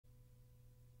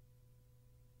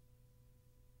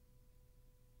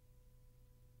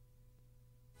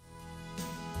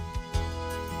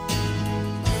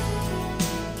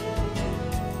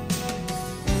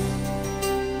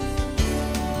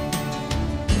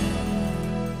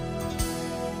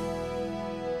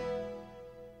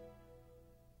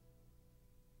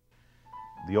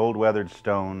the old weathered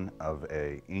stone of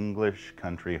an English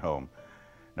country home.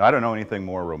 Now, I don't know anything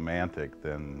more romantic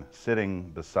than sitting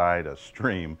beside a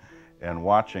stream and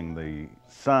watching the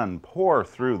sun pour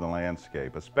through the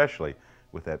landscape, especially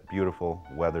with that beautiful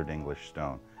weathered English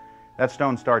stone. That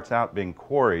stone starts out being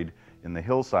quarried in the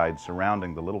hillsides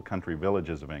surrounding the little country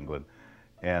villages of England,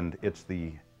 and it's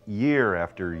the year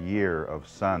after year of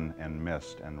sun and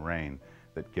mist and rain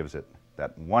that gives it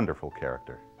that wonderful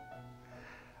character.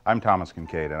 I'm Thomas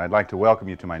Kinkade, and I'd like to welcome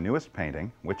you to my newest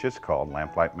painting, which is called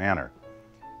Lamplight Manor.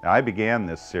 Now, I began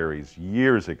this series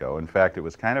years ago. In fact, it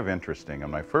was kind of interesting.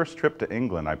 On my first trip to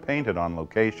England, I painted on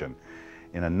location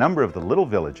in a number of the little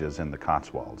villages in the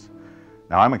Cotswolds.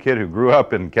 Now, I'm a kid who grew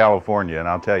up in California, and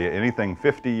I'll tell you, anything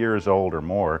 50 years old or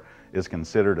more is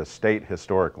considered a state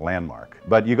historic landmark.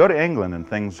 But you go to England and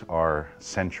things are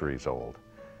centuries old,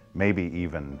 maybe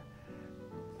even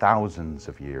thousands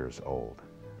of years old.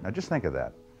 Now, just think of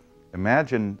that.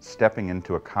 Imagine stepping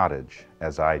into a cottage,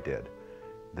 as I did,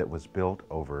 that was built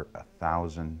over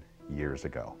 1,000 years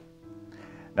ago.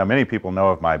 Now, many people know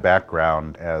of my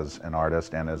background as an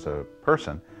artist and as a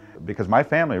person because my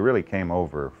family really came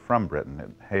over from Britain.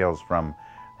 It hails from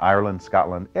Ireland,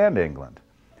 Scotland, and England.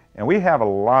 And we have a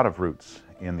lot of roots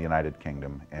in the United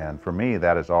Kingdom, and for me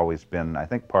that has always been, I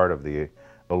think, part of the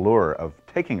allure of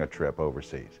taking a trip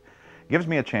overseas. It gives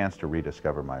me a chance to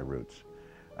rediscover my roots.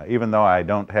 Even though I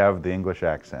don't have the English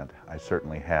accent, I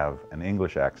certainly have an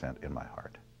English accent in my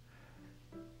heart.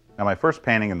 Now, my first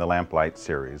painting in the Lamplight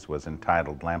series was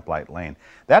entitled Lamplight Lane.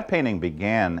 That painting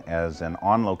began as an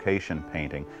on-location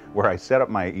painting where I set up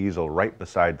my easel right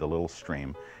beside the little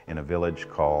stream in a village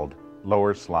called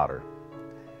Lower Slaughter.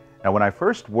 Now, when I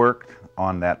first worked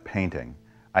on that painting,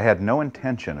 I had no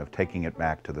intention of taking it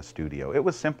back to the studio. It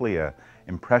was simply an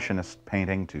impressionist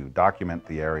painting to document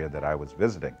the area that I was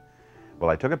visiting. Well,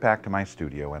 I took it back to my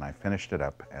studio and I finished it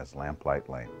up as Lamplight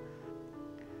Lane.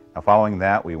 Now, following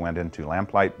that, we went into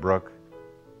Lamplight Brook,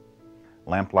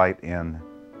 Lamplight Inn,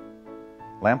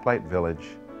 Lamplight Village,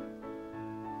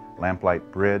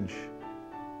 Lamplight Bridge.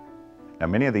 Now,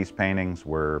 many of these paintings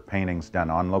were paintings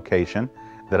done on location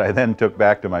that I then took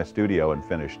back to my studio and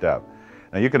finished up.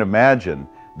 Now, you can imagine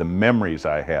the memories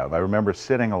I have. I remember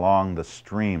sitting along the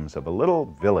streams of a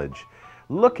little village,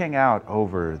 looking out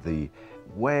over the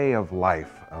way of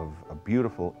life of a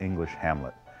beautiful English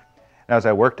hamlet. As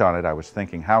I worked on it, I was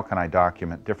thinking, how can I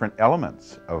document different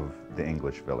elements of the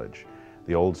English village?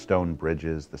 The old stone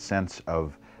bridges, the sense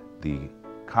of the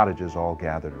cottages all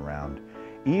gathered around,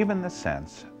 even the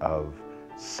sense of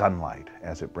sunlight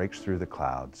as it breaks through the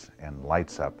clouds and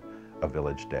lights up a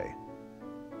village day.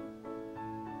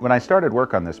 When I started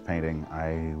work on this painting,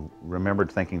 I remembered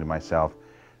thinking to myself,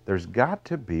 there's got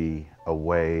to be a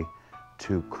way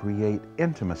to create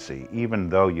intimacy, even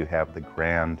though you have the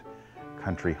grand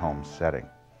country home setting.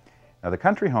 Now, the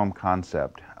country home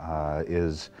concept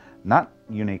is not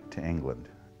unique to England,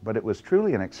 but it was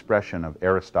truly an expression of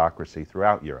aristocracy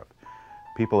throughout Europe.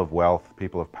 People of wealth,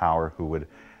 people of power who would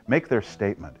make their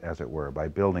statement, as it were, by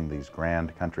building these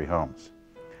grand country homes.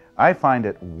 I find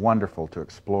it wonderful to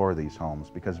explore these homes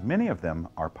because many of them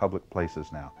are public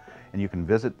places now, and you can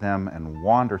visit them and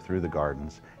wander through the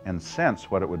gardens and sense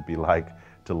what it would be like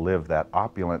to live that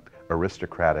opulent,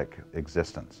 aristocratic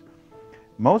existence.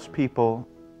 Most people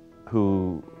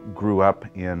who grew up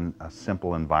in a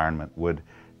simple environment would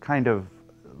kind of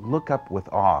look up with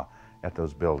awe at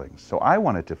those buildings. So I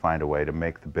wanted to find a way to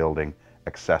make the building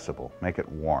accessible, make it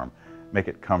warm, make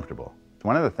it comfortable.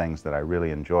 One of the things that I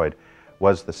really enjoyed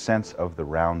was the sense of the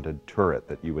rounded turret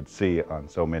that you would see on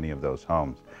so many of those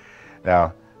homes.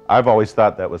 Now, I've always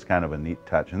thought that was kind of a neat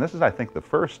touch, and this is, I think, the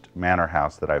first manor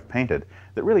house that I've painted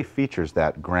that really features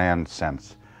that grand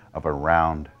sense of a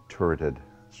round, turreted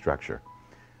structure.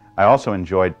 I also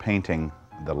enjoyed painting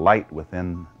the light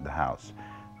within the house.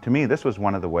 To me, this was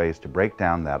one of the ways to break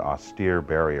down that austere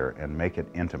barrier and make it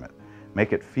intimate,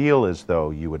 make it feel as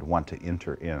though you would want to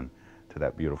enter in to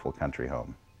that beautiful country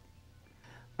home.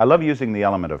 I love using the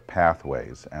element of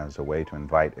pathways as a way to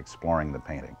invite exploring the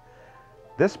painting.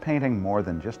 This painting, more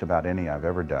than just about any I've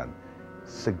ever done,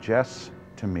 suggests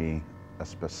to me a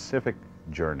specific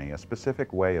journey, a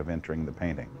specific way of entering the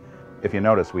painting. If you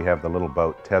notice, we have the little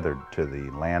boat tethered to the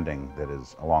landing that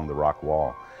is along the rock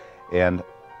wall. And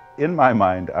in my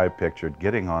mind, I pictured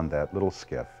getting on that little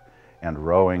skiff and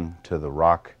rowing to the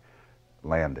rock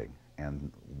landing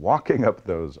and walking up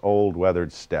those old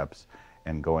weathered steps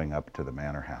and going up to the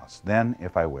manor house. Then,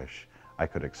 if I wish, I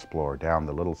could explore down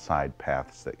the little side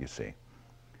paths that you see.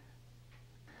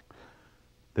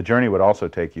 The journey would also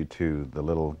take you to the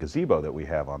little gazebo that we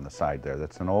have on the side there.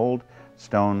 That's an old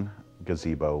stone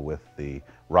gazebo with the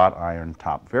wrought iron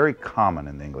top, very common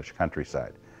in the English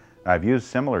countryside. I've used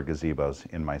similar gazebos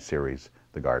in my series,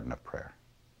 The Garden of Prayer.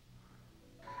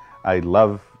 I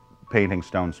love painting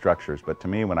stone structures, but to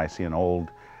me, when I see an old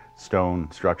stone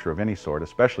structure of any sort,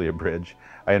 especially a bridge,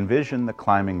 I envision the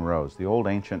climbing rose, the old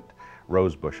ancient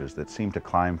rose bushes that seem to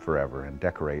climb forever and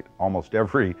decorate almost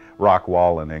every rock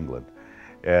wall in England.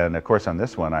 And of course, on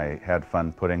this one, I had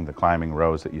fun putting the climbing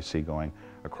rose that you see going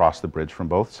across the bridge from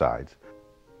both sides.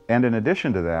 And in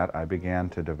addition to that, I began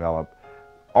to develop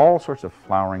all sorts of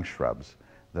flowering shrubs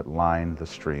that line the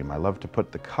stream. I love to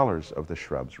put the colors of the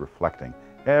shrubs reflecting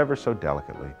ever so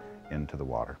delicately into the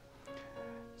water.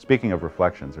 Speaking of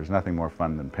reflections, there's nothing more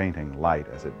fun than painting light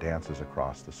as it dances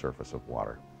across the surface of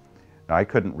water. Now, I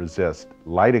couldn't resist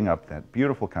lighting up that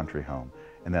beautiful country home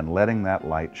and then letting that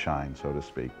light shine, so to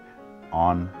speak,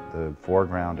 on the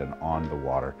foreground and on the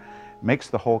water. It makes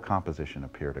the whole composition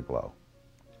appear to glow.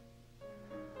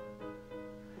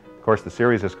 Of course, the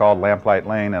series is called Lamplight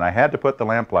Lane, and I had to put the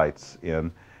lamplights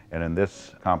in, and in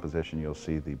this composition you'll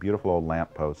see the beautiful old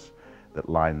lampposts that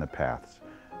line the paths.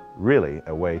 Really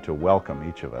a way to welcome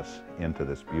each of us into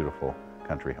this beautiful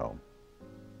country home.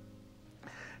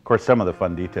 Of course, some of the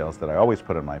fun details that I always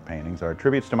put in my paintings are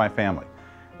tributes to my family.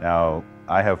 Now,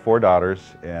 I have 4 daughters,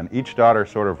 and each daughter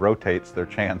sort of rotates their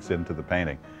chance into the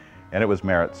painting. And it was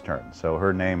Merritt's turn, so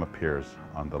her name appears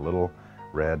on the little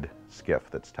red skiff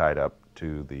that's tied up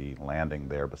to the landing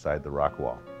there beside the rock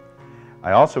wall.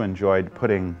 I also enjoyed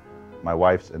putting my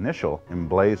wife's initial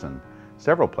emblazoned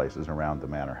several places around the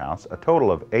manor house, a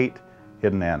total of 8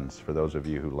 hidden ends for those of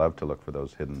you who love to look for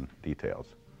those hidden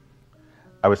details.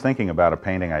 I was thinking about a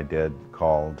painting I did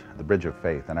called The Bridge of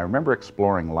Faith, and I remember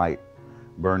exploring light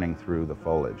burning through the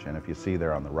foliage. And if you see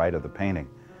there on the right of the painting,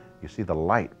 you see the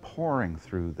light pouring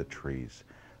through the trees.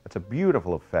 It's a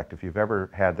beautiful effect if you've ever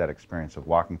had that experience of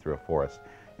walking through a forest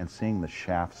and seeing the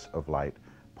shafts of light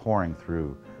pouring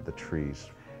through the trees.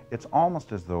 It's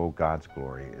almost as though God's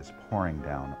glory is pouring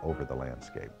down over the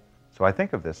landscape. So I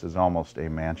think of this as almost a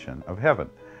mansion of heaven,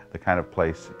 the kind of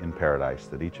place in paradise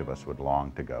that each of us would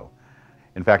long to go.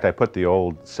 In fact, I put the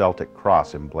old Celtic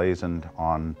cross emblazoned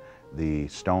on the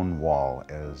stone wall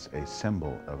as a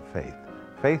symbol of faith.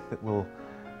 Faith that will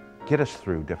get us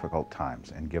through difficult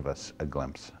times and give us a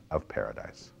glimpse of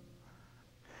paradise.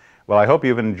 Well, I hope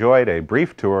you've enjoyed a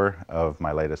brief tour of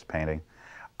my latest painting.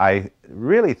 I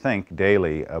really think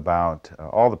daily about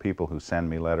all the people who send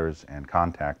me letters and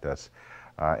contact us.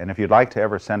 And if you'd like to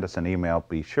ever send us an email,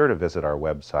 be sure to visit our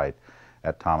website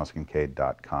at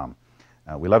thomaskinkade.com.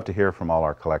 We love to hear from all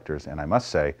our collectors, and I must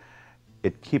say,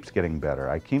 it keeps getting better.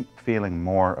 I keep feeling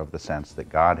more of the sense that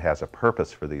God has a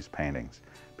purpose for these paintings,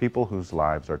 people whose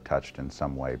lives are touched in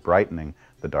some way, brightening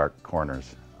the dark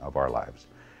corners of our lives.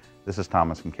 This is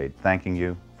Thomas Kinkade thanking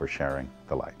you for sharing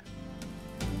the light.